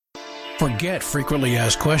Forget frequently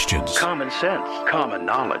asked questions. Common sense, common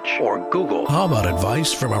knowledge, or Google. How about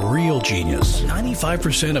advice from a real genius?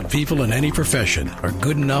 95% of people in any profession are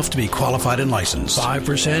good enough to be qualified and licensed.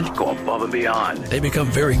 5% go above and beyond. They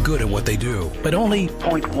become very good at what they do, but only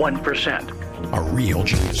 0.1% are real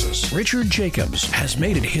geniuses. Richard Jacobs has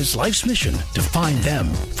made it his life's mission to find them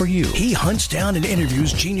for you. He hunts down and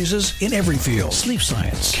interviews geniuses in every field: sleep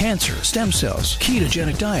science, cancer, stem cells,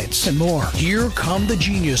 ketogenic diets, and more. Here come the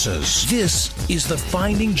geniuses. This is the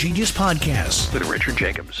Finding Genius Podcast with Richard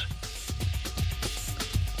Jacobs.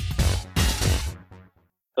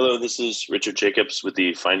 Hello, this is Richard Jacobs with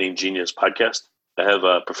the Finding Genius Podcast. I have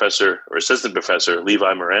a professor or assistant professor,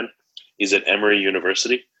 Levi Morran. He's at Emory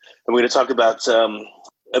University. And we're going to talk about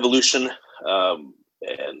evolution,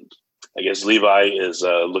 and I guess Levi is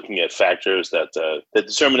looking at factors that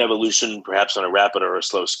determine evolution, perhaps on a rapid or a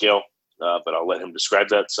slow scale, but I'll let him describe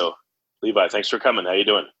that. So, Levi, thanks for coming. How you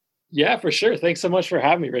doing? Yeah, for sure. Thanks so much for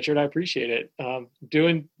having me, Richard. I appreciate it.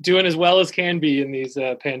 Doing as well as can be in these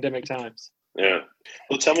pandemic times. Yeah.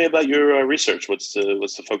 Well, tell me about your research. What's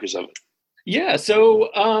the focus of it? Yeah.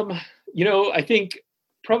 So, I think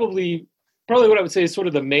probably what I would say is sort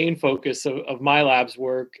of the main focus of my lab's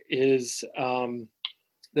work is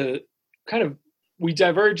we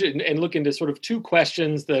diverge and look into sort of two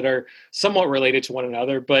questions that are somewhat related to one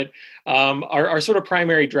another, but our sort of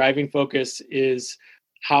primary driving focus is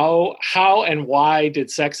how and why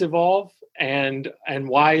did sex evolve, and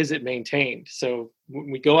why is it maintained? So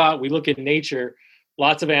when we go out, we look at nature,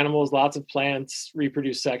 lots of animals, lots of plants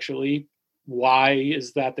reproduce sexually. Why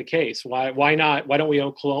is that the case? Why not? Why don't we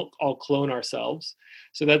all clone ourselves?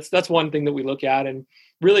 So that's one thing that we look at, and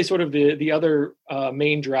really sort of the other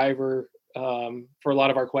main driver for a lot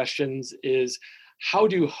of our questions is how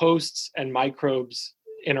do hosts and microbes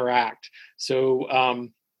interact? So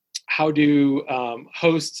how do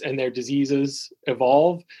hosts and their diseases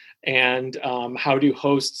evolve, and how do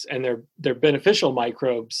hosts and their beneficial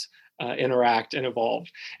microbes interact and evolve?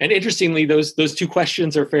 And interestingly, those two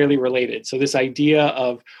questions are fairly related. So this idea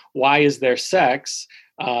of why is there sex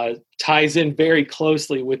ties in very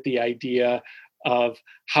closely with the idea of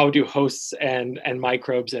how do hosts and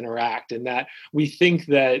microbes interact, and that we think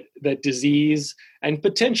that disease and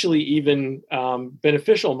potentially even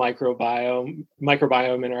beneficial microbiome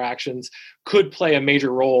interactions could play a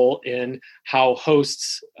major role in how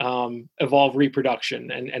hosts evolve reproduction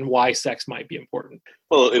and why sex might be important.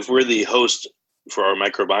 Well, if we're the host for our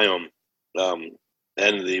microbiome,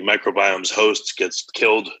 and the microbiome's host gets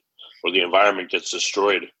killed or the environment gets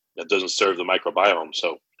destroyed, that doesn't serve the microbiome.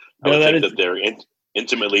 So I would think that they're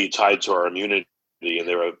intimately tied to our immunity, and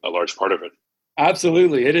they're a large part of it.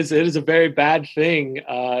 Absolutely. It is a very bad thing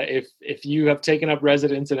if you have taken up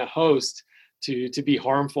residence in a host to be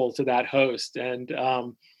harmful to that host. And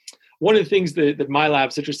one of the things that my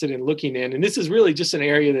lab's interested in looking in, and this is really just an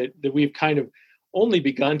area that we've kind of only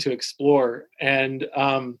begun to explore. And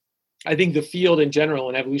I think the field in general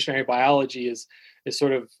in evolutionary biology is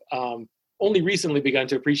sort of only recently begun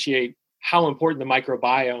to appreciate how important the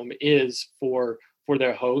microbiome is for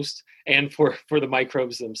their host and for the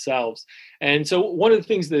microbes themselves. And so one of the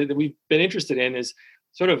things that we've been interested in is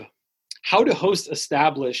sort of how do hosts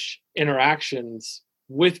establish interactions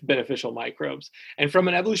with beneficial microbes? And from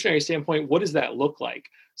an evolutionary standpoint, what does that look like?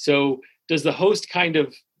 So does the host kind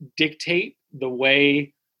of dictate the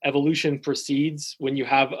way evolution proceeds when you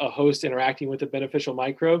have a host interacting with a beneficial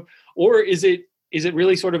microbe? Or is it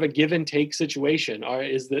really sort of a give and take situation? Or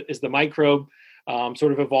is the microbe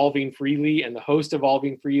sort of evolving freely and the host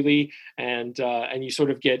evolving freely, and you sort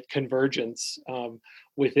of get convergence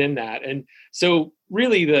within that? And so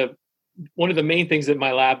really one of the main things that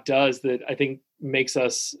my lab does that I think makes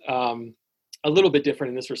us a little bit different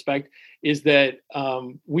in this respect is that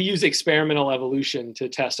we use experimental evolution to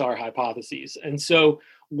test our hypotheses. And so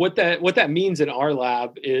what that means in our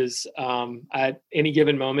lab is at any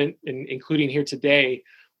given moment, including here today,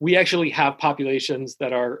 we actually have populations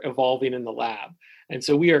that are evolving in the lab. And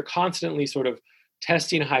so we are constantly sort of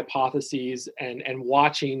testing hypotheses and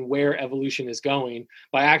watching where evolution is going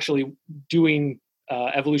by actually doing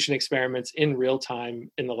evolution experiments in real time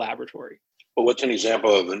in the laboratory. Well, what's an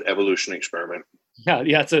example of an evolution experiment?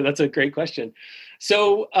 Yeah, that's a great question.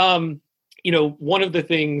 So, one of the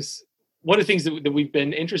things that we've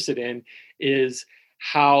been interested in is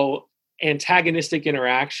how antagonistic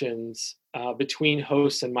interactions between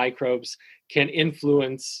hosts and microbes can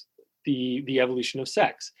influence the evolution of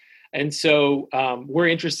sex. And so we're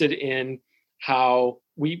interested in how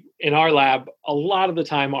in our lab, a lot of the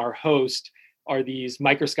time our host are these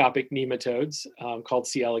microscopic nematodes called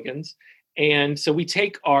C. elegans. And so we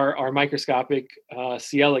take our microscopic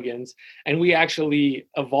C. elegans and we actually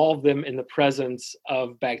evolve them in the presence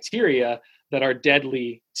of bacteria that are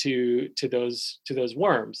deadly to those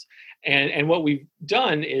worms. And what we've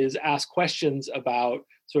done is ask questions about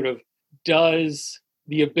sort of, does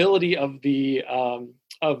the ability of the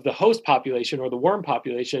host population or the worm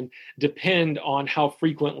population depend on how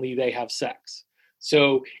frequently they have sex?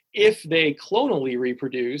 So if they clonally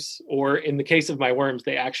reproduce, or in the case of my worms,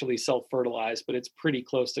 they actually self-fertilize, but it's pretty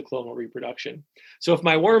close to clonal reproduction. So if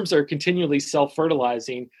my worms are continually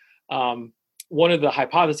self-fertilizing, one of the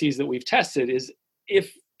hypotheses that we've tested is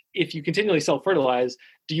if you continually self-fertilize,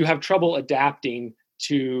 do you have trouble adapting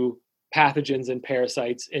to pathogens and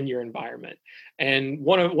parasites in your environment? And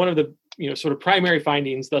one of the sort of primary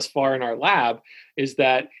findings thus far in our lab is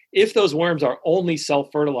that if those worms are only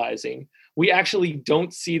self-fertilizing, we actually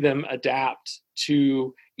don't see them adapt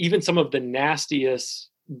to even some of the nastiest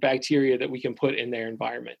bacteria that we can put in their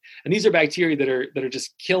environment. And these are bacteria that are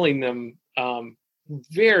just killing them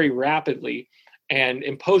very rapidly and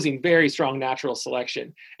imposing very strong natural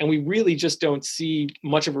selection. And we really just don't see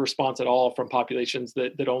much of a response at all from populations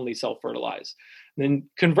that only self-fertilize. And then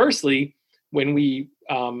conversely, when we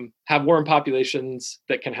have worm populations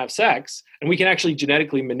that can have sex, and we can actually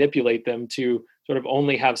genetically manipulate them to sort of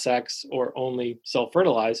only have sex or only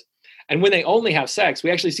self-fertilize. And when they only have sex, we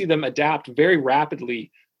actually see them adapt very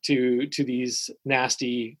rapidly to these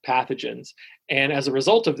nasty pathogens. And as a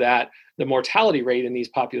result of that, the mortality rate in these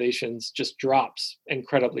populations just drops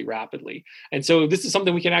incredibly rapidly. And so this is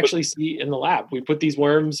something we can actually see in the lab. We put these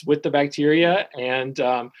worms with the bacteria, and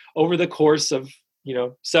over the course of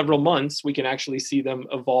several months, we can actually see them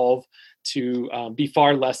evolve to be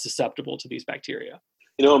far less susceptible to these bacteria.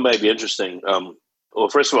 It might be interesting. Well,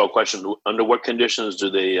 first of all, question: under what conditions do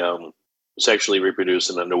they sexually reproduce,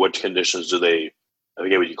 and under what conditions do they, I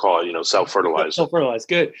forget what you call it, self-fertilize? Self-fertilize,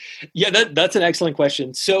 good. Yeah, that's an excellent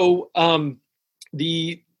question. So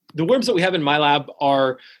the worms that we have in my lab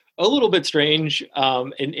are a little bit strange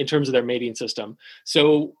in terms of their mating system.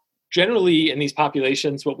 So generally in these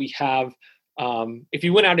populations, what we have, if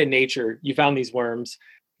you went out in nature, you found these worms,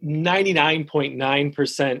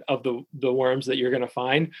 99.9% of the worms that you're going to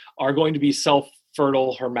find are going to be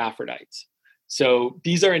self-fertile hermaphrodites. So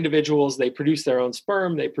these are individuals, they produce their own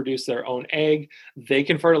sperm, they produce their own egg, they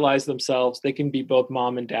can fertilize themselves, they can be both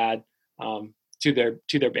mom and dad to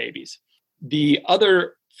their babies. The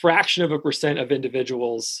other fraction of a percent of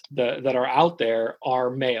individuals that are out there are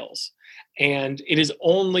males. And it is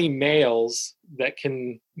only males that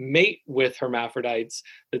can mate with hermaphrodites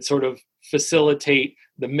that sort of facilitate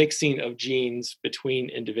the mixing of genes between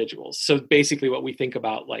individuals. So basically what we think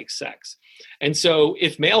about like sex. And so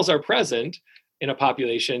if males are present in a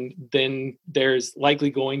population, then there's likely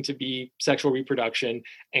going to be sexual reproduction,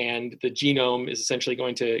 and the genome is essentially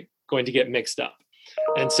going to get mixed up.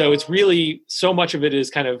 And so it's really, so much of it is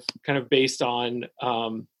kind of based on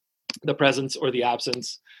the presence or the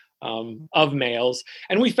absence of males.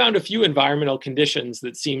 And we found a few environmental conditions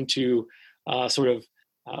that seem to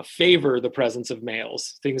favor the presence of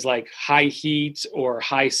males. Things like high heat or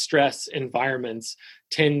high stress environments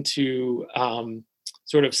tend to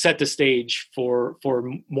sort of set the stage for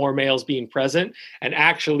more males being present, and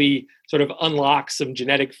actually sort of unlock some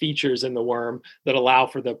genetic features in the worm that allow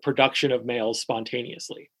for the production of males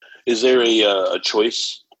spontaneously. Is there a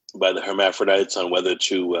choice by the hermaphrodites on whether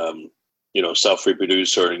to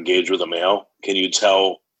self-reproduce or engage with a male? Can you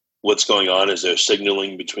tell what's going on? Is there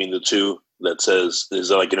signaling between the two that says, is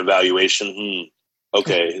there like an evaluation?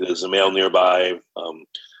 Okay, there's a male nearby,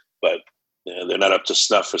 but they're not up to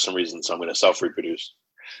snuff for some reason, so I'm going to self-reproduce.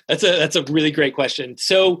 That's a really great question.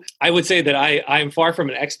 So I would say that I am far from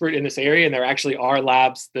an expert in this area, and there actually are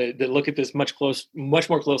labs that look at this much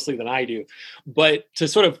more closely than I do. But to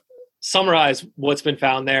sort of summarize what's been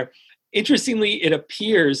found there, interestingly, it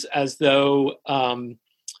appears as though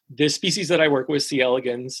this species that I work with, C.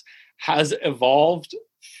 elegans, has evolved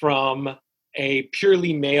from a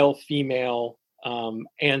purely male-female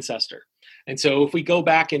ancestor. And so if we go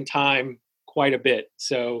back in time quite a bit,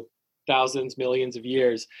 so thousands, millions of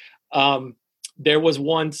years, there was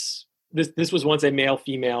once, this was once a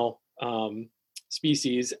male-female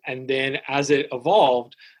species. And then as it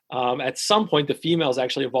evolved, at some point, the females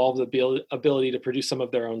actually evolved the ability to produce some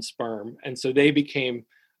of their own sperm. And so they became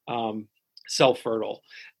self-fertile.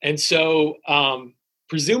 And so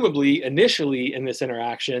presumably, initially in this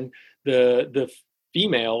interaction, the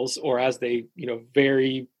females, or as they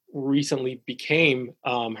very recently became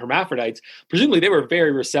hermaphrodites, presumably they were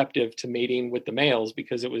very receptive to mating with the males,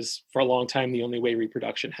 because it was for a long time the only way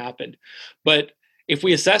reproduction happened. But if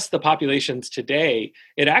we assess the populations today,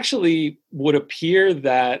 it actually would appear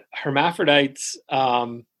that hermaphrodites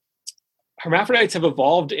have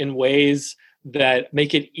evolved in ways that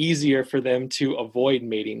make it easier for them to avoid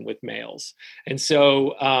mating with males. And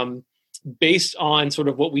so based on sort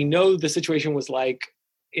of what we know the situation was like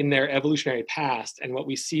in their evolutionary past and what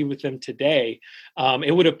we see with them today,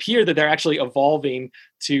 it would appear that they're actually evolving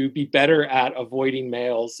to be better at avoiding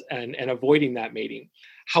males and avoiding that mating.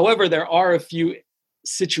 However, there are a few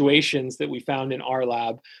situations that we found in our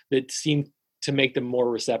lab that seem to make them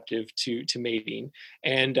more receptive to mating.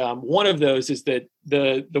 And one of those is that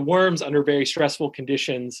the worms under very stressful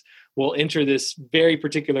conditions will enter this very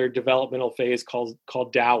particular developmental phase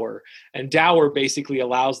called dower. And dower basically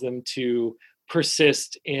allows them to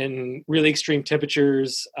persist in really extreme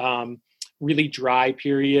temperatures, really dry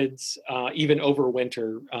periods, even over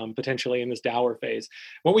winter, potentially in this dower phase.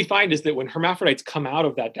 What we find is that when hermaphrodites come out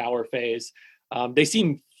of that dower phase, they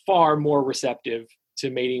seem far more receptive to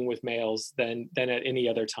mating with males than at any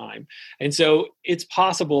other time. And so it's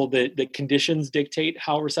possible that the conditions dictate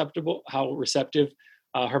how receptive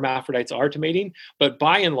hermaphrodites are to mating, but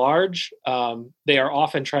by and large, they are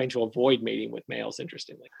often trying to avoid mating with males,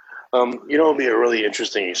 interestingly. It'll be a really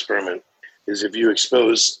interesting experiment is if you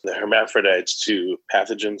expose the hermaphrodites to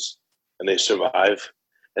pathogens and they survive,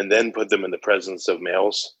 and then put them in the presence of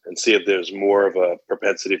males and see if there's more of a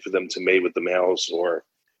propensity for them to mate with the males, or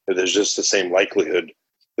if there's just the same likelihood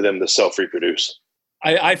for them to self-reproduce.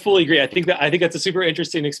 I fully agree. I think that's a super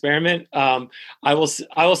interesting experiment. I will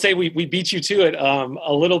say we beat you to it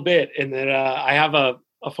a little bit, in that I have a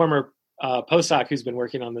former postdoc who's been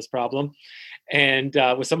working on this problem, and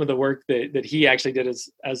with some of the work that he actually did as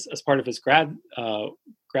part of his grad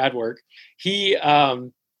work, he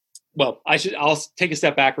I'll take a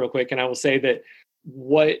step back real quick, and I will say that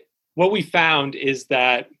what we found is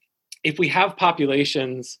that if we have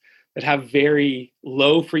populations that have very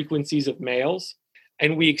low frequencies of males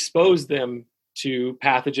and we expose them to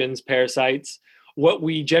pathogens, parasites, what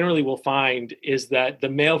we generally will find is that the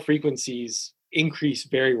male frequencies increase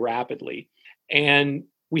very rapidly. And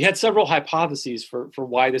we had several hypotheses for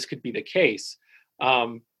why this could be the case.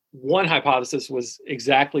 One hypothesis was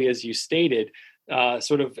exactly as you stated,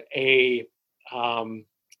 sort of a kind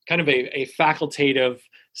of a facultative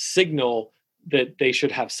signal that they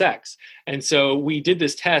should have sex. And so we did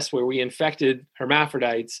this test where we infected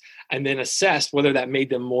hermaphrodites and then assessed whether that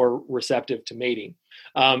made them more receptive to mating.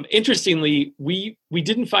 Interestingly, we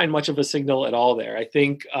didn't find much of a signal at all there. I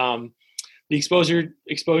think the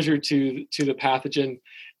exposure to the pathogen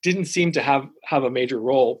didn't seem to have a major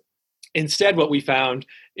role. Instead, what we found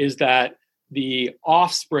is that the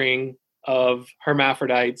offspring of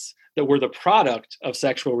hermaphrodites that were the product of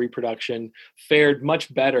sexual reproduction fared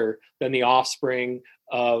much better than the offspring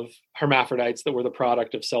of hermaphrodites that were the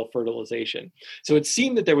product of self-fertilization. So it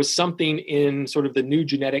seemed that there was something in sort of the new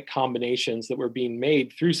genetic combinations that were being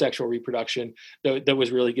made through sexual reproduction that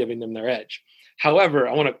was really giving them their edge. However,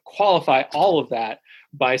 I want to qualify all of that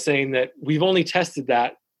by saying that we've only tested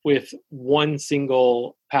that with one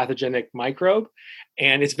single pathogenic microbe.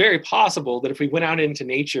 And it's very possible that if we went out into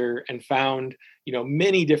nature and found,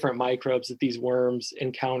 many different microbes that these worms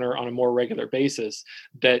encounter on a more regular basis,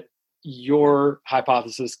 that your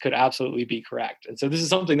hypothesis could absolutely be correct. And so this is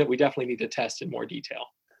something that we definitely need to test in more detail.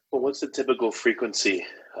 Well, what's the typical frequency?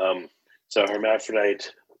 So hermaphrodite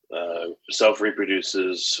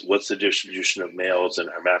self-reproduces. What's the distribution of males and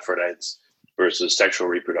hermaphrodites versus sexual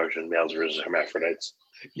reproduction, males versus hermaphrodites?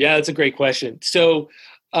 Yeah, that's a great question. So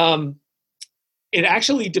it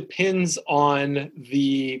actually depends on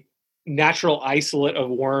the natural isolate of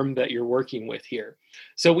worm that you're working with here.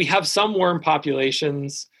 So we have some worm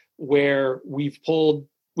populations where we've pulled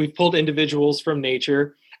individuals from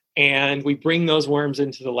nature and we bring those worms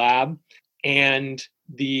into the lab, and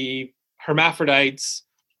the hermaphrodites,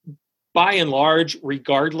 by and large,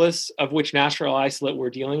 regardless of which natural isolate we're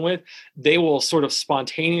dealing with, they will sort of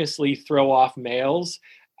spontaneously throw off males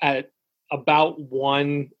at about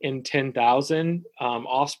 1 in 10,000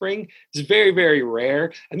 offspring. It's very, very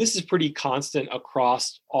rare. And this is pretty constant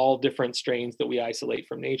across all different strains that we isolate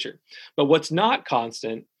from nature. But what's not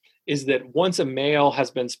constant is that once a male has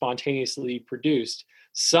been spontaneously produced,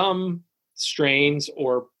 some strains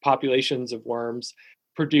or populations of worms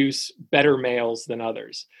produce better males than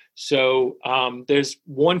others. So there's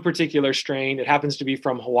one particular strain. It happens to be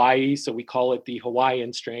from Hawaii, so we call it the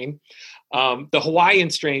Hawaiian strain. The Hawaiian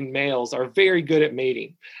strain males are very good at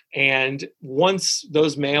mating. And once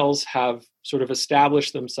those males have sort of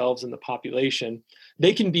established themselves in the population,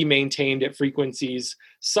 they can be maintained at frequencies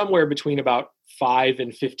somewhere between about 5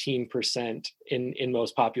 and 15% in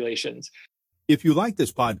most populations. If you like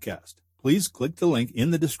this podcast, please click the link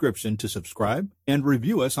in the description to subscribe and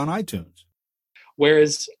review us on iTunes.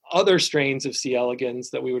 Whereas other strains of C.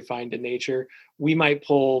 elegans that we would find in nature, we might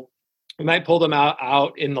pull them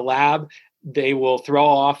out in the lab. They will throw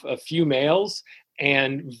off a few males,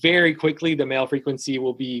 and very quickly the male frequency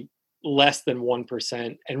will be less than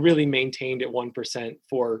 1% and really maintained at 1%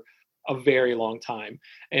 for a very long time.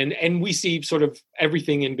 And we see sort of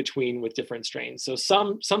everything in between with different strains. So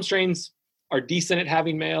some strains are decent at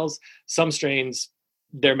having males. Some strains,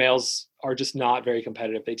 their males are just not very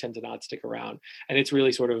competitive. They tend to not stick around. And it's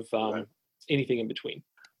really sort of anything in between.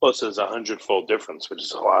 Well, so there's 100-fold difference, which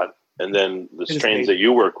is a lot. And then the strains that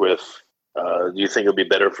you work with, do you think it'll be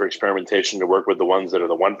better for experimentation to work with the ones that are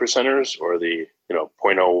the 1%ers or the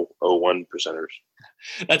 0.001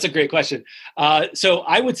 percenters? That's a great question. So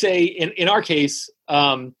I would say in our case,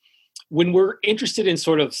 when we're interested in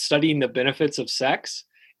sort of studying the benefits of sex,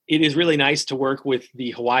 it is really nice to work with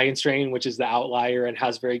the Hawaiian strain, which is the outlier and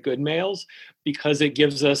has very good males, because it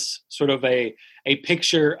gives us sort of a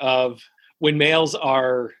picture of when males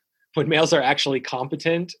are actually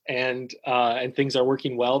competent and things are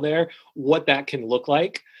working well there, what that can look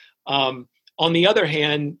like. On the other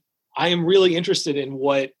hand, I am really interested in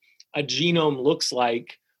what a genome looks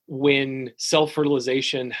like when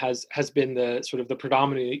self-fertilization has been the sort of the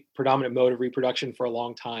predominant mode of reproduction for a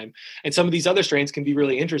long time. And some of these other strains can be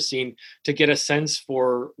really interesting to get a sense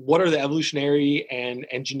for what are the evolutionary and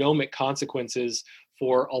genomic consequences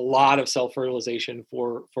for a lot of self-fertilization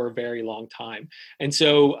for a very long time. And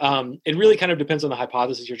so it really kind of depends on the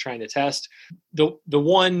hypothesis you're trying to test. The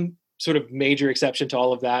one sort of major exception to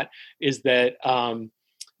all of that is that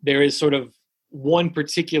there is sort of one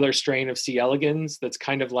particular strain of C. elegans that's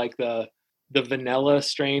kind of like the vanilla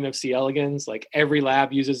strain of C. elegans. Like every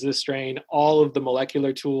lab uses this strain. All of the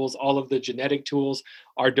molecular tools, all of the genetic tools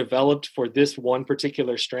are developed for this one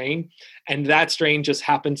particular strain. And that strain just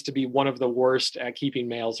happens to be one of the worst at keeping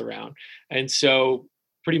males around. And so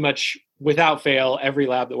pretty much without fail, every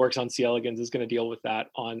lab that works on C. elegans is going to deal with that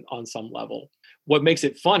on some level. What makes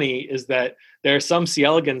it funny is that there are some C.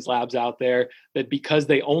 elegans labs out there that because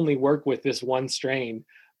they only work with this one strain,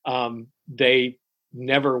 they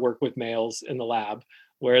never work with males in the lab.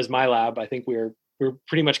 Whereas my lab, I think we're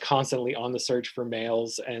pretty much constantly on the search for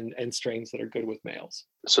males and strains that are good with males.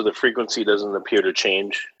 So the frequency doesn't appear to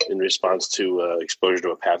change in response to exposure to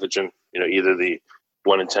a pathogen, either the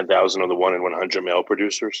 1 in 10,000 or the 1 in 100 male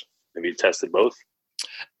producers. Have you tested both?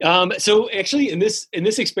 So actually in this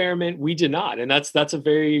experiment, we did not. And that's a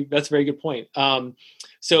very good point.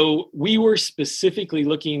 So we were specifically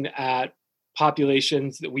looking at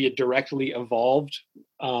populations that we had directly evolved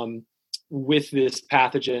with this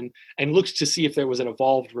pathogen and looked to see if there was an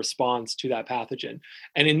evolved response to that pathogen.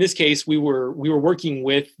 And in this case, we were working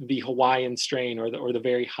with the Hawaiian strain or the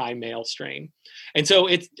very high male strain. And so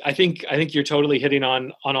I think you're totally hitting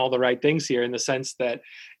on all the right things here in the sense that,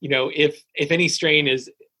 if any strain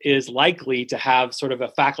is likely to have sort of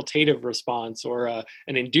a facultative response or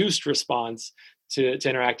an induced response to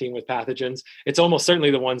interacting with pathogens, it's almost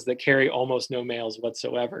certainly the ones that carry almost no males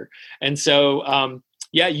whatsoever. And so,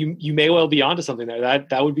 yeah, you may well be onto something there.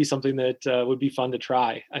 That would be something that would be fun to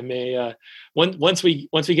try. I may once we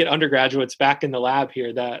get undergraduates back in the lab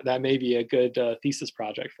here, that may be a good thesis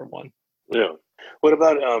project for one. Yeah. What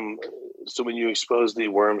about so when you expose the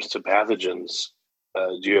worms to pathogens,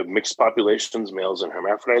 do you have mixed populations, males and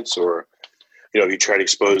hermaphrodites, or you tried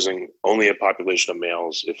exposing only a population of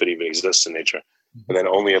males, if it even exists in nature, and then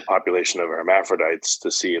only a population of hermaphrodites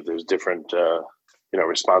to see if there's different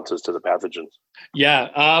responses to the pathogens?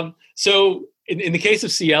 Yeah. So in the case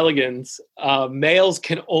of C. elegans, males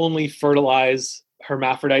can only fertilize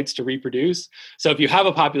hermaphrodites to reproduce. So if you have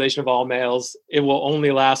a population of all males, it will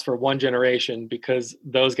only last for one generation because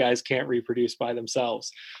those guys can't reproduce by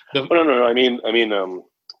themselves. No. I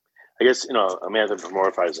guess, I'm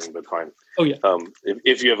anthropomorphizing, but fine. Oh, yeah.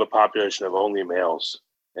 If you have a population of only males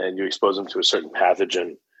and you expose them to a certain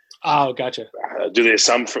pathogen, oh, gotcha. Do they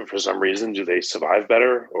for some reason? Do they survive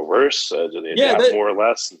better or worse? Do they adapt more or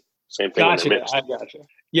less? Same thing. Gotcha. I gotcha.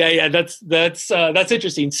 Yeah. That's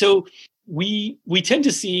interesting. So we tend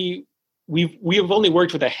to see we have only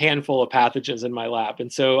worked with a handful of pathogens in my lab,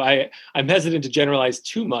 and so I'm hesitant to generalize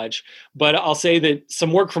too much. But I'll say that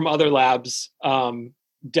some work from other labs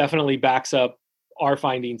definitely backs up our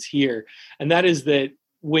findings here, and that is that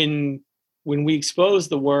when we expose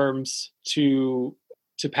the worms to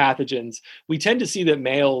pathogens, we tend to see that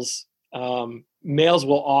males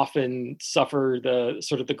will often suffer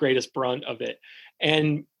the greatest brunt of it.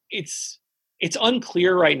 And it's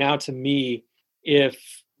unclear right now to me if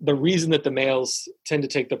the reason that the males tend to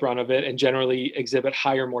take the brunt of it and generally exhibit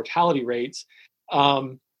higher mortality rates,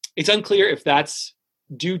 it's unclear if that's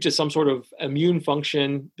due to some sort of immune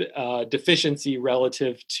function deficiency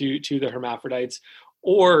relative to the hermaphrodites,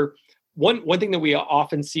 or one thing that we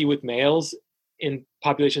often see with males in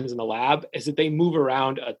populations in the lab is that they move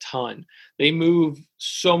around a ton. They move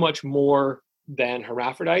so much more than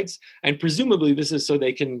hermaphrodites, and presumably this is so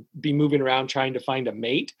they can be moving around trying to find a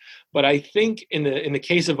mate. But I think in the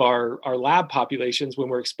case of our lab populations, when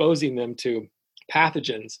we're exposing them to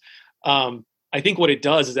pathogens, I think what it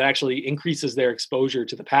does is it actually increases their exposure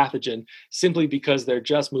to the pathogen simply because they're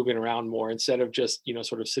just moving around more instead of just,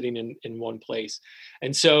 sort of sitting in one place.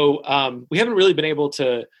 And so we haven't really been able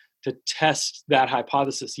to test that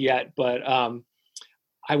hypothesis yet, but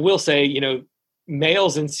I will say,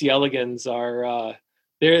 males in C. elegans are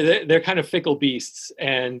they're kind of fickle beasts,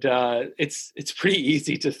 and it's pretty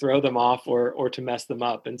easy to throw them off or to mess them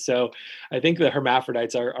up. And so I think the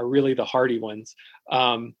hermaphrodites are really the hardy ones.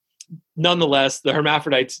 Nonetheless, the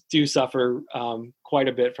hermaphrodites do suffer quite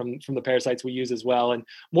a bit from the parasites we use as well. And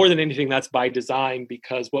more than anything, that's by design,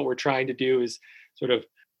 because what we're trying to do is sort of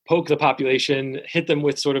poke the population, hit them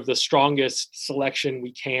with sort of the strongest selection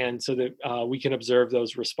we can so that we can observe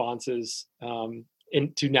those responses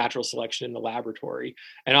into natural selection in the laboratory.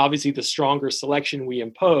 And obviously, the stronger selection we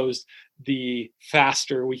impose, the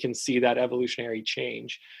faster we can see that evolutionary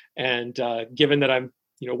change. And given that I'm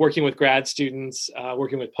working with grad students,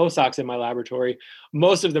 working with postdocs in my laboratory,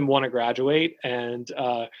 most of them want to graduate, and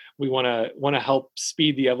we want to help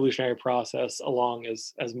speed the evolutionary process along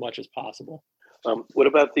as much as possible. What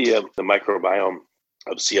about the microbiome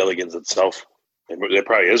of C. elegans itself? There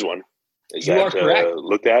probably is one. Is you that are correct.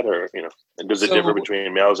 Looked at, or and does it differ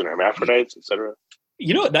between males and hermaphrodites, et cetera?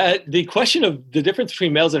 That the question of the difference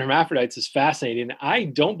between males and hermaphrodites is fascinating. I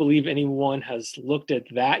don't believe anyone has looked at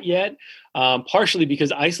that yet, partially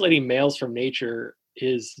because isolating males from nature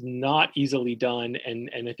is not easily done, and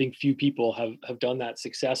I think few people have done that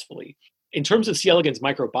successfully. In terms of C. elegans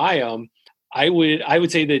microbiome, I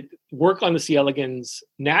would say that work on the C. elegans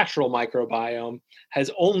natural microbiome has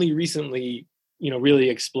only recently really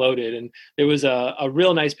exploded. And there was a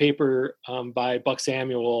real nice paper by Buck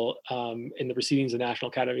Samuel in the Proceedings of the National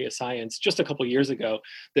Academy of Science just a couple of years ago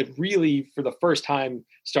that really, for the first time,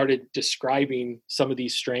 started describing some of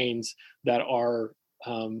these strains that are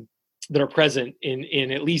present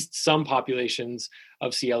in at least some populations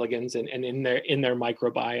of C. elegans and in their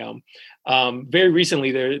microbiome. Very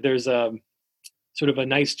recently, there's a sort of a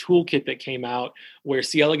nice toolkit that came out where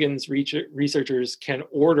C. elegans researchers can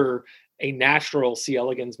order a natural C.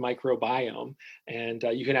 elegans microbiome, and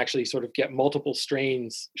you can actually sort of get multiple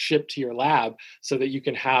strains shipped to your lab so that you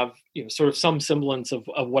can have sort of some semblance of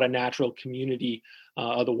what a natural community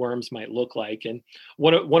of the worms might look like. And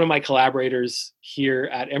one of my collaborators here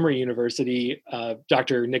at Emory University,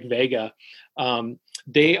 Dr. Nick Vega,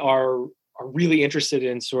 they are really interested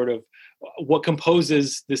in sort of what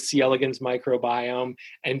composes the C. elegans microbiome,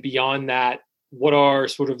 and beyond that, what are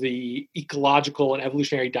sort of the ecological and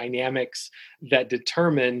evolutionary dynamics that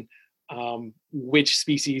determine which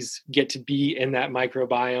species get to be in that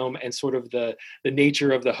microbiome, and sort of the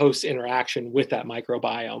nature of the host's interaction with that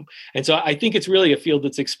microbiome. And so I think it's really a field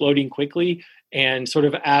that's exploding quickly. And sort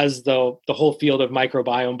of as the whole field of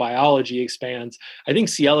microbiome biology expands, I think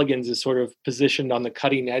C. elegans is sort of positioned on the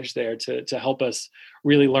cutting edge there to help us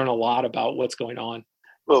really learn a lot about what's going on.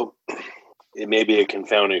 Well, it may be a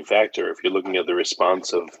confounding factor if you're looking at the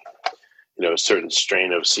response of a certain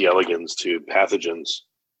strain of C. elegans to pathogens,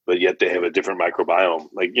 but yet they have a different microbiome.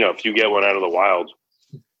 Like, if you get one out of the wild,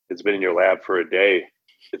 it's been in your lab for a day,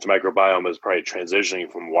 its microbiome is probably transitioning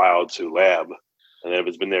from wild to lab. And then if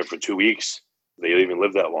it's been there for 2 weeks, they don't even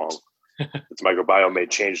live that long, its microbiome may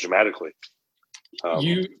change dramatically.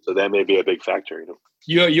 So that may be a big factor.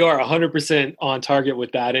 You are 100% on target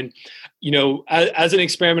with that. And, as an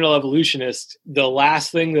experimental evolutionist, the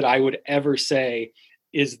last thing that I would ever say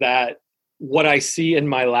is that what I see in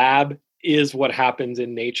my lab is what happens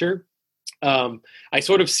in nature. I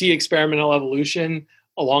sort of see experimental evolution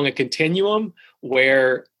along a continuum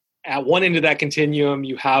where at one end of that continuum,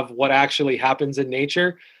 you have what actually happens in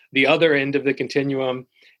nature. The other end of the continuum,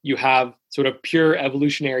 you have sort of pure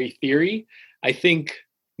evolutionary theory. I think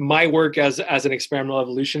my work as an experimental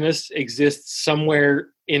evolutionist exists somewhere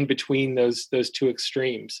in between those two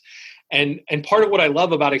extremes. And part of what I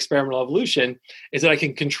love about experimental evolution is that I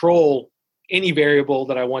can control any variable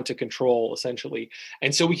that I want to control, essentially.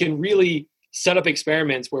 And so we can really set up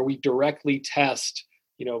experiments where we directly test,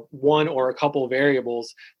 one or a couple of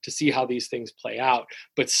variables to see how these things play out.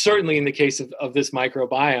 But certainly in the case of this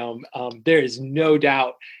microbiome, there is no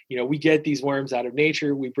doubt, we get these worms out of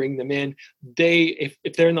nature, we bring them in.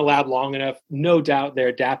 If they're in the lab long enough, no doubt they're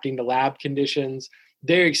adapting to lab conditions.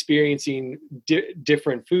 They're experiencing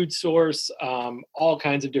different food source, all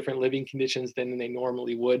kinds of different living conditions than they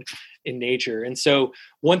normally would in nature. And so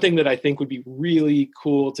one thing that I think would be really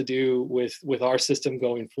cool to do with our system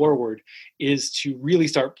going forward is to really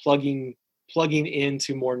start plugging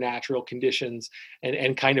into more natural conditions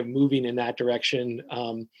and kind of moving in that direction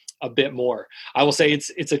a bit more. I will say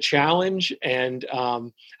it's a challenge, and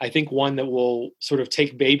I think one that will sort of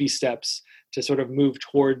take baby steps to sort of move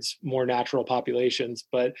towards more natural populations.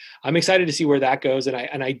 But I'm excited to see where that goes. And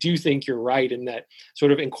I do think you're right in that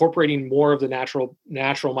sort of incorporating more of the natural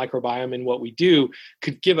microbiome in what we do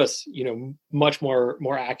could give us, much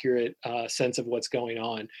more accurate sense of what's going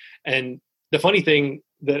on. And the funny thing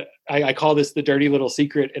that I call this the dirty little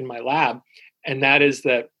secret in my lab, and that is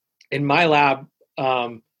that in my lab,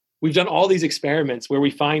 we've done all these experiments where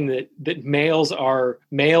we find that males are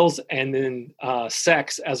males, and then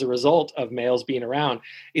sex as a result of males being around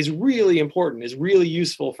is really important, is really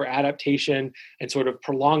useful for adaptation and sort of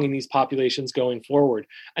prolonging these populations going forward.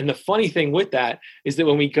 And the funny thing with that is that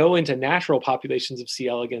when we go into natural populations of C.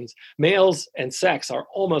 elegans, males and sex are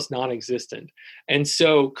almost non-existent. And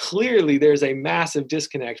so clearly there's a massive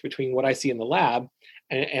disconnect between what I see in the lab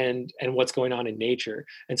and what's going on in nature.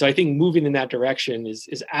 And so I think moving in that direction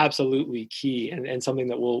is absolutely key, and something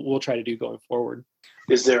that we'll try to do going forward.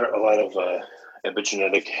 Is there a lot of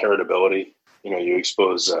epigenetic heritability? You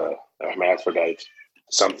expose a hermaphrodite to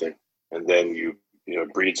something, and then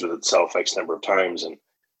it breeds with itself X number of times, and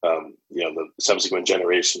the subsequent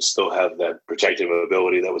generations still have that protective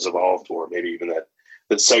ability that was evolved, or maybe even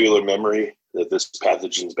that cellular memory that this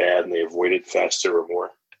pathogen's bad and they avoid it faster or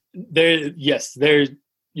more.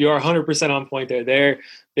 You're 100% on point there.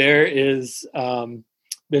 There is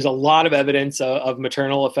there's a lot of evidence of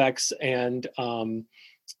maternal effects and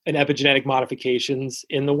epigenetic modifications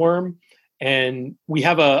in the worm, and we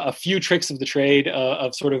have a few tricks of the trade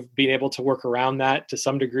of sort of being able to work around that to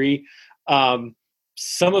some degree. Some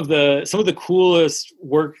of the coolest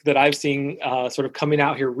work that I've seen sort of coming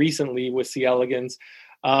out here recently with C. elegans.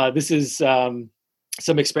 This is some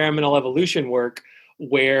experimental evolution work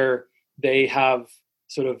where they have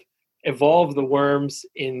sort of evolved the worms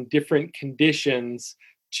in different conditions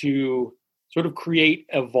to sort of create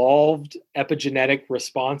evolved epigenetic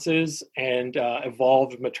responses and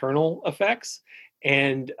evolved maternal effects.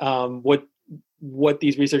 And what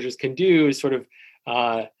these researchers can do is sort of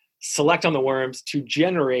select on the worms to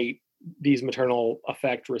generate these maternal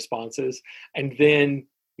effect responses, and then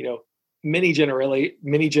many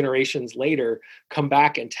generations later come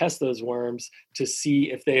back and test those worms to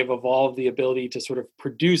see if they have evolved the ability to sort of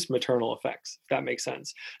produce maternal effects, if that makes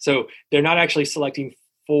sense. So they're not actually selecting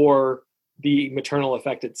for the maternal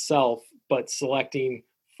effect itself, but selecting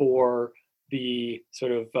for the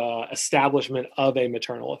sort of establishment of a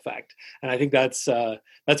maternal effect. And I think that's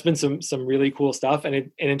been some really cool stuff.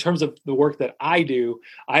 And in terms of the work that I do,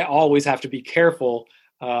 I always have to be careful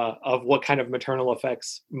of what kind of maternal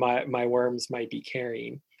effects my worms might be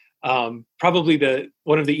carrying. Probably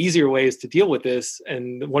one of the easier ways to deal with this,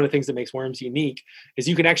 and one of the things that makes worms unique, is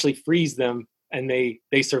you can actually freeze them and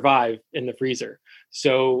they survive in the freezer.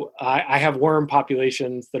 So I have worm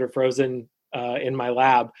populations that are frozen in my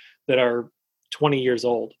lab that are 20 years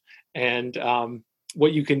old. And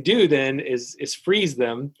what you can do then is freeze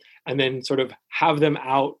them and then sort of have them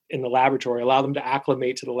out in the laboratory, allow them to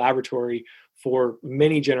acclimate to the laboratory for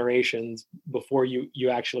many generations before you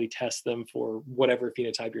actually test them for whatever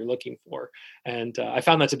phenotype you're looking for. And I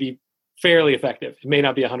found that to be fairly effective. It may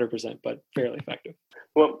not be 100%, but fairly effective.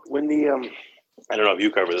 Well, when I don't know if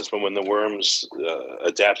you cover this, but when the worms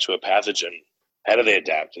adapt to a pathogen, how do they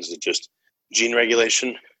adapt? Is it just gene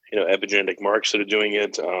regulation, epigenetic marks that are doing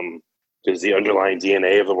it? Does the underlying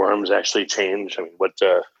DNA of the worms actually change? I mean, what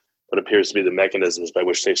appears to be the mechanisms by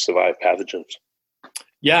which they survive pathogens?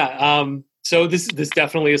 Yeah. So this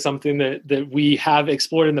definitely is something that we have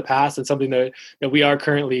explored in the past, and something that we are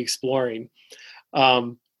currently exploring.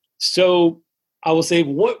 So I will say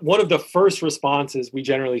one of the first responses we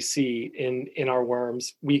generally see in our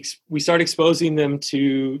worms, we start exposing them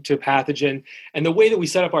to a pathogen, and the way that we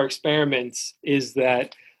set up our experiments is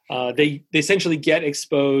that they essentially get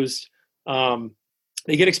exposed.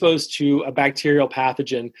 They get exposed to a bacterial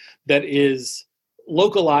pathogen that is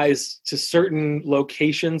localized to certain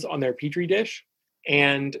locations on their petri dish,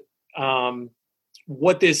 and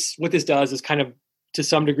what this does is kind of to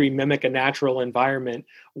some degree mimic a natural environment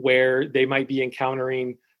where they might be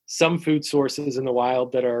encountering some food sources in the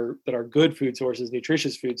wild that are good food sources,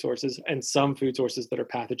 nutritious food sources, and some food sources that are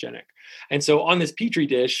pathogenic. And so on this petri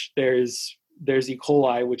dish, there's E.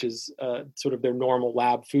 coli, which is sort of their normal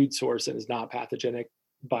lab food source and is not pathogenic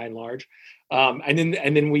by and large. And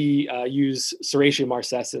then we use Serratia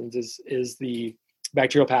marcescens is the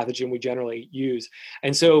bacterial pathogen we generally use.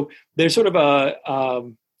 And so there's sort of a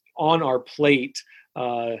on our plate,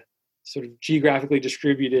 sort of geographically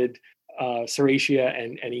distributed Serratia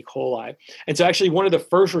and E. coli. And so actually one of the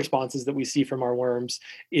first responses that we see from our worms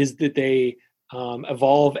is that they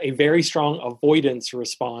evolve a very strong avoidance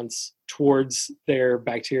response towards their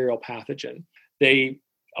bacterial pathogen. They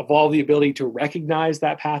evolve the ability to recognize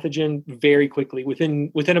that pathogen very quickly.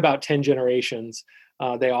 Within about 10 generations,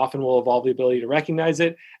 they often will evolve the ability to recognize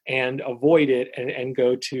it and avoid it and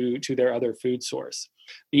go to their other food source.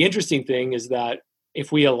 The interesting thing is that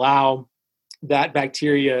if we allow that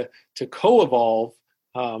bacteria to co-evolve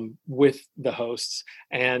with the hosts,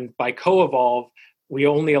 and by co-evolve, we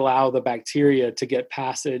only allow the bacteria to get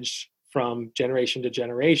passage from generation to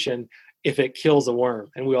generation if it kills a worm,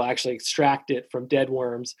 and we'll actually extract it from dead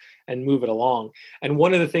worms and move it along. And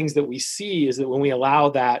one of the things that we see is that when we allow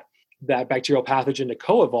that bacterial pathogen to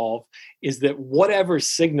co-evolve, is that whatever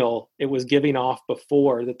signal it was giving off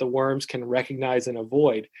before that the worms can recognize and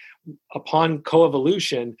avoid, upon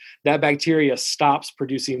coevolution, that bacteria stops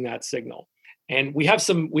producing that signal. And we have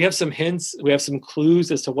some hints, we have some clues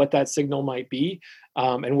as to what that signal might be,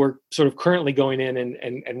 and we're sort of currently going in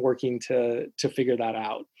and working to figure that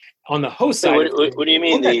out. On the host side, what do you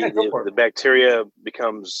mean the bacteria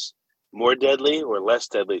becomes more deadly or less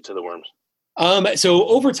deadly to the worms? So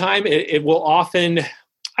over time, it will often,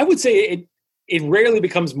 I would say it rarely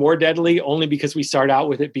becomes more deadly, only because we start out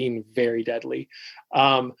with it being very deadly.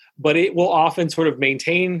 But it will often sort of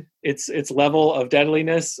maintain its level of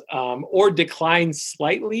deadliness, or decline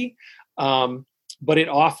slightly. But it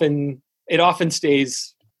often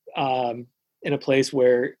stays in a place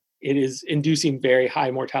where it is inducing very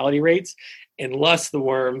high mortality rates, unless the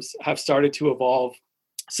worms have started to evolve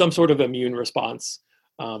some sort of immune response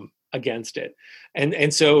against it.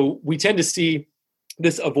 And so we tend to see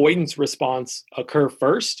this avoidance response occur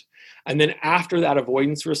first. And then after that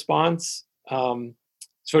avoidance response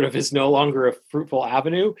sort of is no longer a fruitful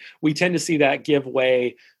avenue, we tend to see that give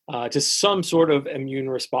way to some sort of immune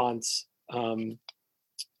response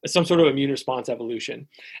evolution.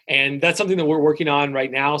 And that's something that we're working on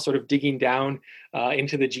right now, sort of digging down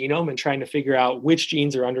into the genome and trying to figure out which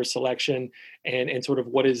genes are under selection and sort of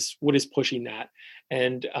what is pushing that.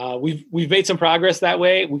 And we've made some progress that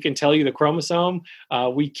way. We can tell you the chromosome.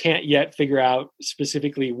 We can't yet figure out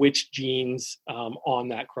specifically which genes on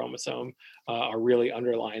that chromosome are really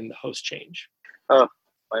underlying the host change.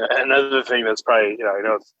 Another thing that's probably, I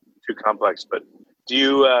know it's too complex, but do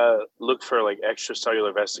you look for like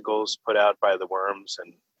extracellular vesicles put out by the worms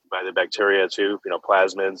and by the bacteria too,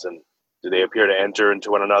 plasmids, and do they appear to enter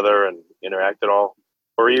into one another and interact at all?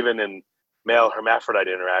 Or even in male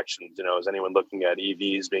hermaphrodite interactions, is anyone looking at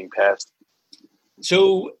EVs being passed?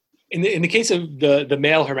 So in the case of the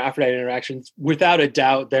male hermaphrodite interactions, without a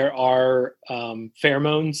doubt, there are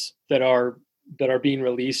pheromones that are being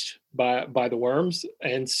released by the worms.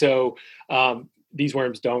 And so these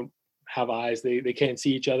worms don't have eyes, they can't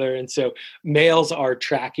see each other. And so males are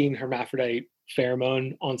tracking hermaphrodite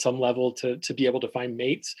pheromone on some level to be able to find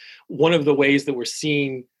mates. One of the ways that we're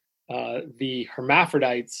seeing the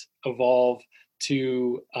hermaphrodites evolve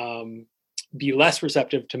to be less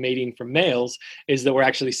receptive to mating from males is that we're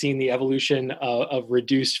actually seeing the evolution of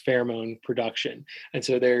reduced pheromone production. And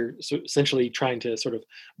so they're essentially trying to sort of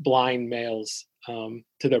blind males to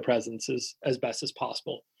their presence as best as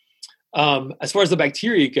possible. As far as the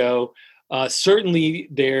bacteria go, certainly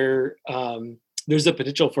there's a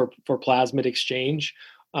potential for plasmid exchange.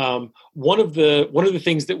 One of the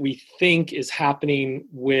things that we think is happening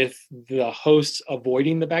with the hosts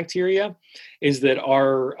avoiding the bacteria is that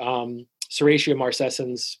our Serratia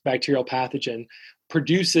marcescens bacterial pathogen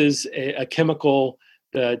produces a chemical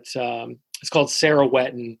that is called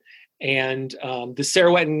serowetin, and the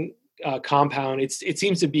serowetin compound it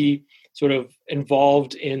seems to be sort of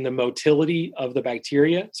involved in the motility of the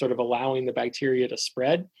bacteria, sort of allowing the bacteria to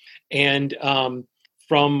spread. And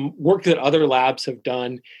from work that other labs have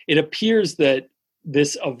done, it appears that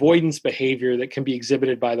this avoidance behavior that can be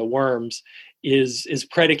exhibited by the worms is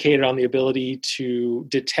predicated on the ability to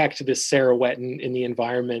detect this serowetin in the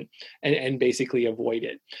environment and basically avoid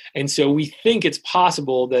it. And so we think it's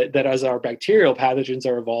possible that as our bacterial pathogens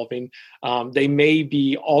are evolving, they may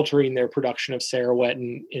be altering their production of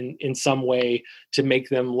serowetin in some way to make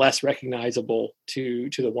them less recognizable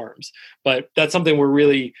to the worms. But that's something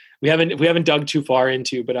we haven't dug too far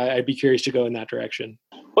into, but I'd be curious to go in that direction.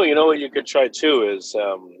 Well, what you could try too is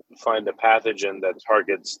find a pathogen that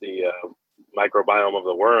targets the microbiome of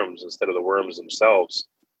the worms instead of the worms themselves,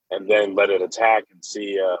 and then let it attack and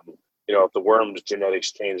see, if the worm's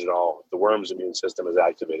genetics change at all, if the worm's immune system is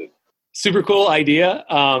activated. Super cool idea.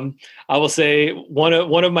 I will say one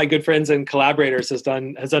of my good friends and collaborators has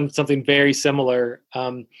done something very similar.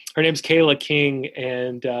 Her name's Kayla King,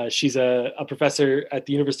 and she's a professor at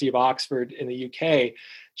the University of Oxford in the UK.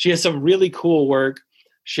 She has some really cool work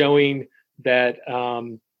showing that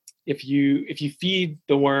if you feed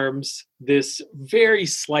the worms this very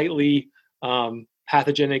slightly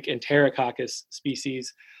pathogenic Enterococcus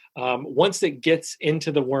species, once it gets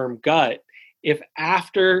into the worm gut, if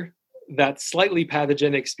after that slightly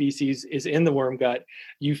pathogenic species is in the worm gut,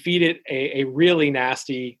 you feed it a really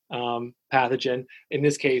nasty pathogen, in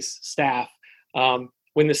this case, staph.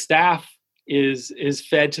 When the staph is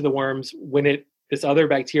fed to the worms, this other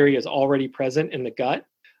bacteria is already present in the gut,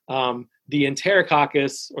 the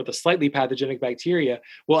Enterococcus, or the slightly pathogenic bacteria,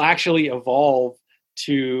 will actually evolve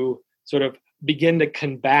to sort of begin to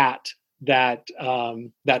combat that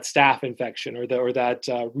staph infection or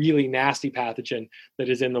that really nasty pathogen that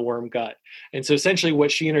is in the worm gut. And so essentially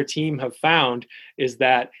what she and her team have found is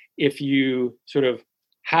that if you sort of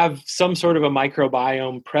have some sort of a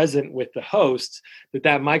microbiome present with the hosts,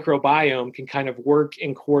 that microbiome can kind of work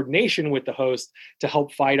in coordination with the host to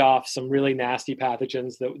help fight off some really nasty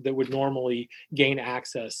pathogens that would normally gain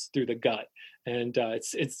access through the gut. And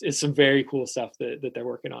it's some very cool stuff that they're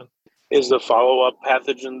working on. Is the follow-up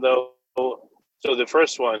pathogen, though? So the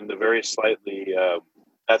first one, the very slightly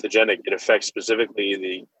pathogenic, it affects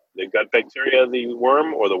specifically the gut bacteria of the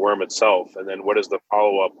worm or the worm itself? And then what does the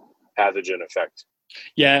follow-up pathogen affect?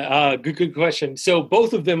 Yeah, good question. So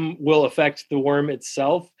both of them will affect the worm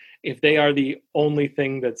itself if they are the only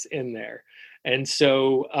thing that's in there. And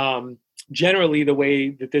so generally the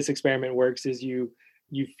way that this experiment works is you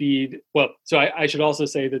feed, so I should also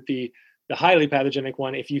say that the highly pathogenic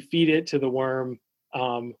one, if you feed it to the worm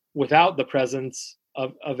without the presence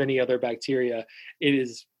of any other bacteria, it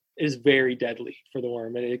is very deadly for the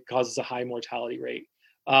worm, and it causes a high mortality rate.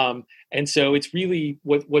 And so it's really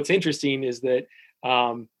what's interesting is that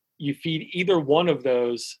you feed either one of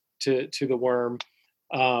those to the worm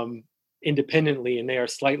independently, and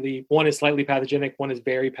one is slightly pathogenic, one is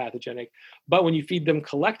very pathogenic. But when you feed them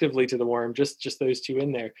collectively to the worm, just those two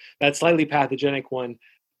in there, that slightly pathogenic one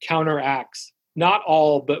counteracts not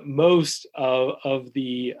all but most of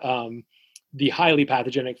the highly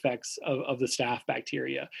pathogenic effects of the staph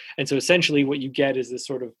bacteria. And so essentially what you get is this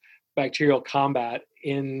sort of bacterial combat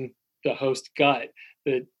in the host gut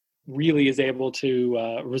that really is able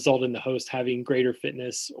to result in the host having greater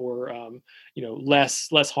fitness or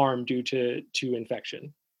less harm due to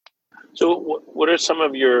infection. So what are some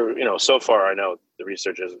of your, so far I know the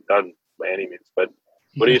research isn't done by any means, but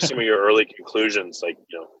what are some of your early conclusions? Like,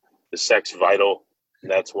 is sex vital? And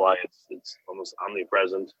that's why it's almost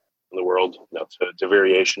omnipresent in the world, to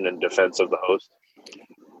variation and defense of the host.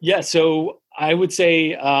 Yeah, so I would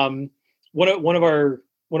say one of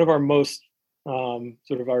our most our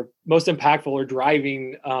most impactful or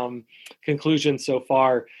driving conclusions so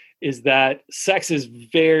far is that sex is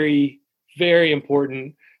very, very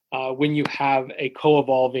important when you have a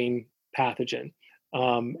co-evolving pathogen.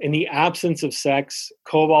 In the absence of sex,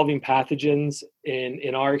 co-evolving pathogens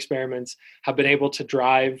in our experiments have been able to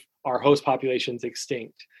drive our host populations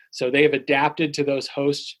extinct. So they have adapted to those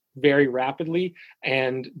hosts very rapidly,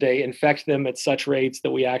 and they infect them at such rates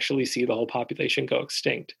that we actually see the whole population go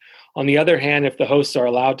extinct. On the other hand, if the hosts are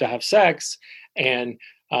allowed to have sex and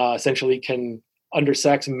essentially can, under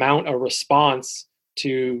sex, mount a response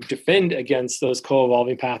to defend against those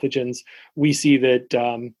co-evolving pathogens, we see that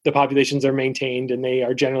the populations are maintained, and they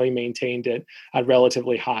are generally maintained at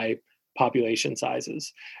relatively high population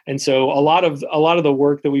sizes. And so a lot of the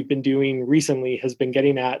work that we've been doing recently has been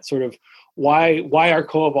getting at sort of why are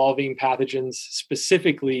co-evolving pathogens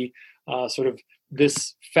specifically sort of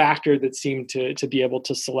this factor that seemed to be able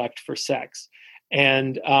to select for sex.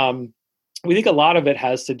 And we think a lot of it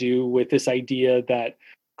has to do with this idea that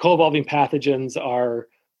co-evolving pathogens are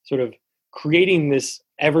sort of creating this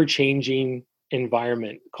ever-changing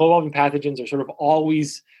environment. Co-evolving pathogens are sort of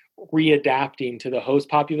always readapting to the host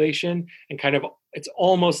population, and kind of it's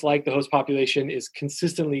almost like the host population is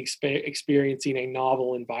consistently experiencing a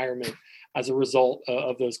novel environment as a result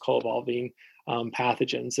of those co-evolving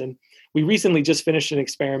pathogens. And we recently just finished an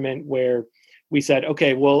experiment where we said,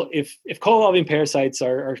 okay, well, if co-evolving parasites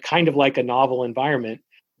are kind of like a novel environment,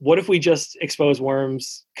 what if we just expose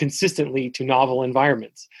worms consistently to novel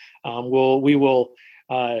environments? We'll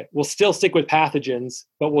still stick with pathogens,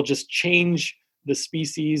 but we'll just change the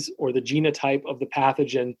species or the genotype of the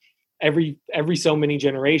pathogen every so many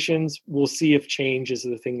generations. We'll see if change is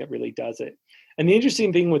the thing that really does it. And the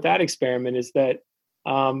interesting thing with that experiment is that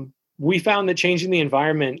we found that changing the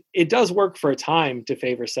environment, it does work for a time to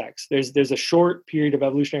favor sex. There's a short period of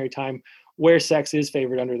evolutionary time where sex is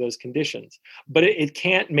favored under those conditions, but it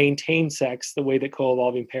can't maintain sex the way that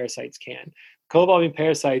co-evolving parasites can. Co-evolving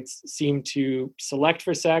parasites seem to select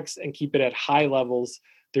for sex and keep it at high levels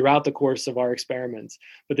throughout the course of our experiments.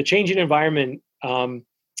 But the changing environment,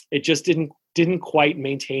 it just didn't quite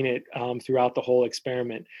maintain it throughout the whole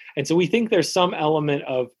experiment. And so we think there's some element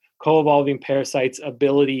of co-evolving parasites'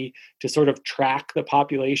 ability to sort of track the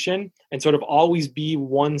population and sort of always be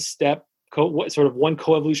one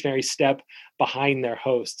co-evolutionary step behind their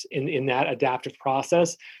hosts in that adaptive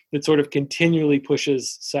process that sort of continually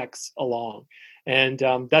pushes sex along. And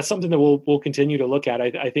that's something that we'll continue to look at.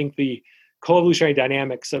 I think the co-evolutionary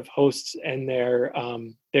dynamics of hosts and their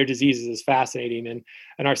diseases is fascinating, and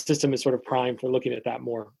our system is sort of primed for looking at that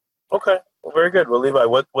more. Okay, well, very good. Well, Levi,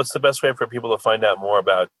 what's the best way for people to find out more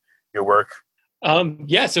about your work?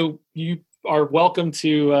 So you are welcome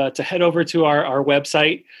to head over to our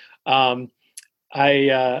website. I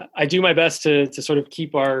do my best to sort of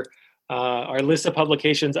keep our list of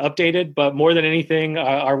publications updated, but more than anything,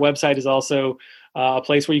 our website is also a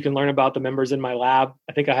place where you can learn about the members in my lab.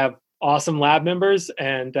 I think I have awesome lab members,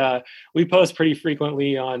 and we post pretty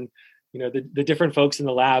frequently on the different folks in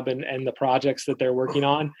the lab and the projects that they're working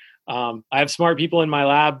on. I have smart people in my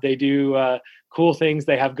lab. They do cool things.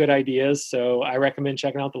 They have good ideas. So I recommend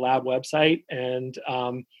checking out the lab website. And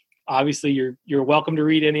obviously, you're welcome to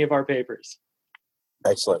read any of our papers.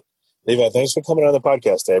 Excellent. Levi, thanks for coming on the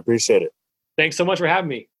podcast. I appreciate it. Thanks so much for having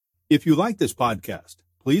me. If you like this podcast,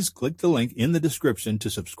 please click the link in the description to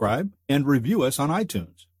subscribe and review us on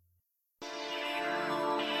iTunes.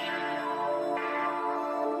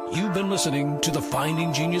 You've been listening to the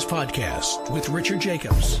Finding Genius podcast with Richard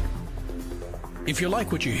Jacobs. If you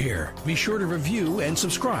like what you hear, be sure to review and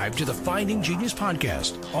subscribe to the Finding Genius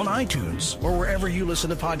podcast on iTunes or wherever you listen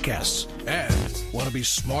to podcasts. And want to be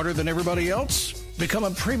smarter than everybody else? Become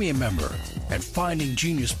a premium member at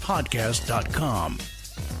findinggeniuspodcast.com.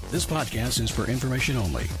 This podcast is for information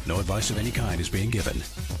only. No advice of any kind is being given.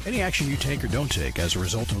 Any action you take or don't take as a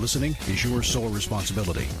result of listening is your sole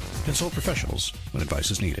responsibility. Consult professionals when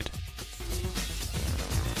advice is needed.